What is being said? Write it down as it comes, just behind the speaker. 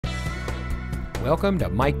Welcome to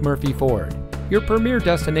Mike Murphy Ford, your premier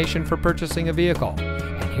destination for purchasing a vehicle.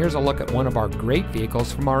 And here's a look at one of our great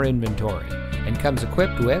vehicles from our inventory, and comes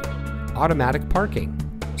equipped with automatic parking,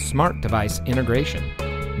 smart device integration,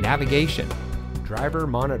 navigation, driver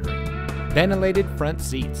monitoring, ventilated front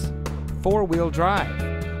seats, four-wheel drive,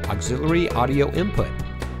 auxiliary audio input,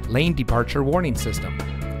 lane departure warning system,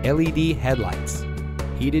 LED headlights,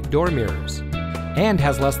 heated door mirrors, and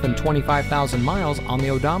has less than 25,000 miles on the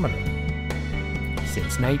odometer.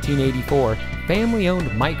 Since 1984,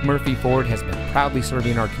 family-owned Mike Murphy Ford has been proudly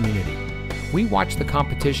serving our community. We watch the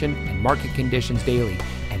competition and market conditions daily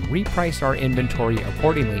and reprice our inventory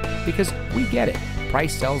accordingly because we get it.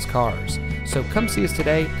 Price sells cars. So come see us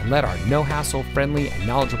today and let our no-hassle, friendly, and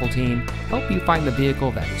knowledgeable team help you find the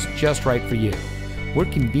vehicle that is just right for you. We're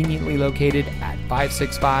conveniently located at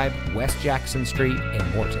 565 West Jackson Street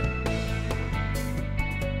in Morton.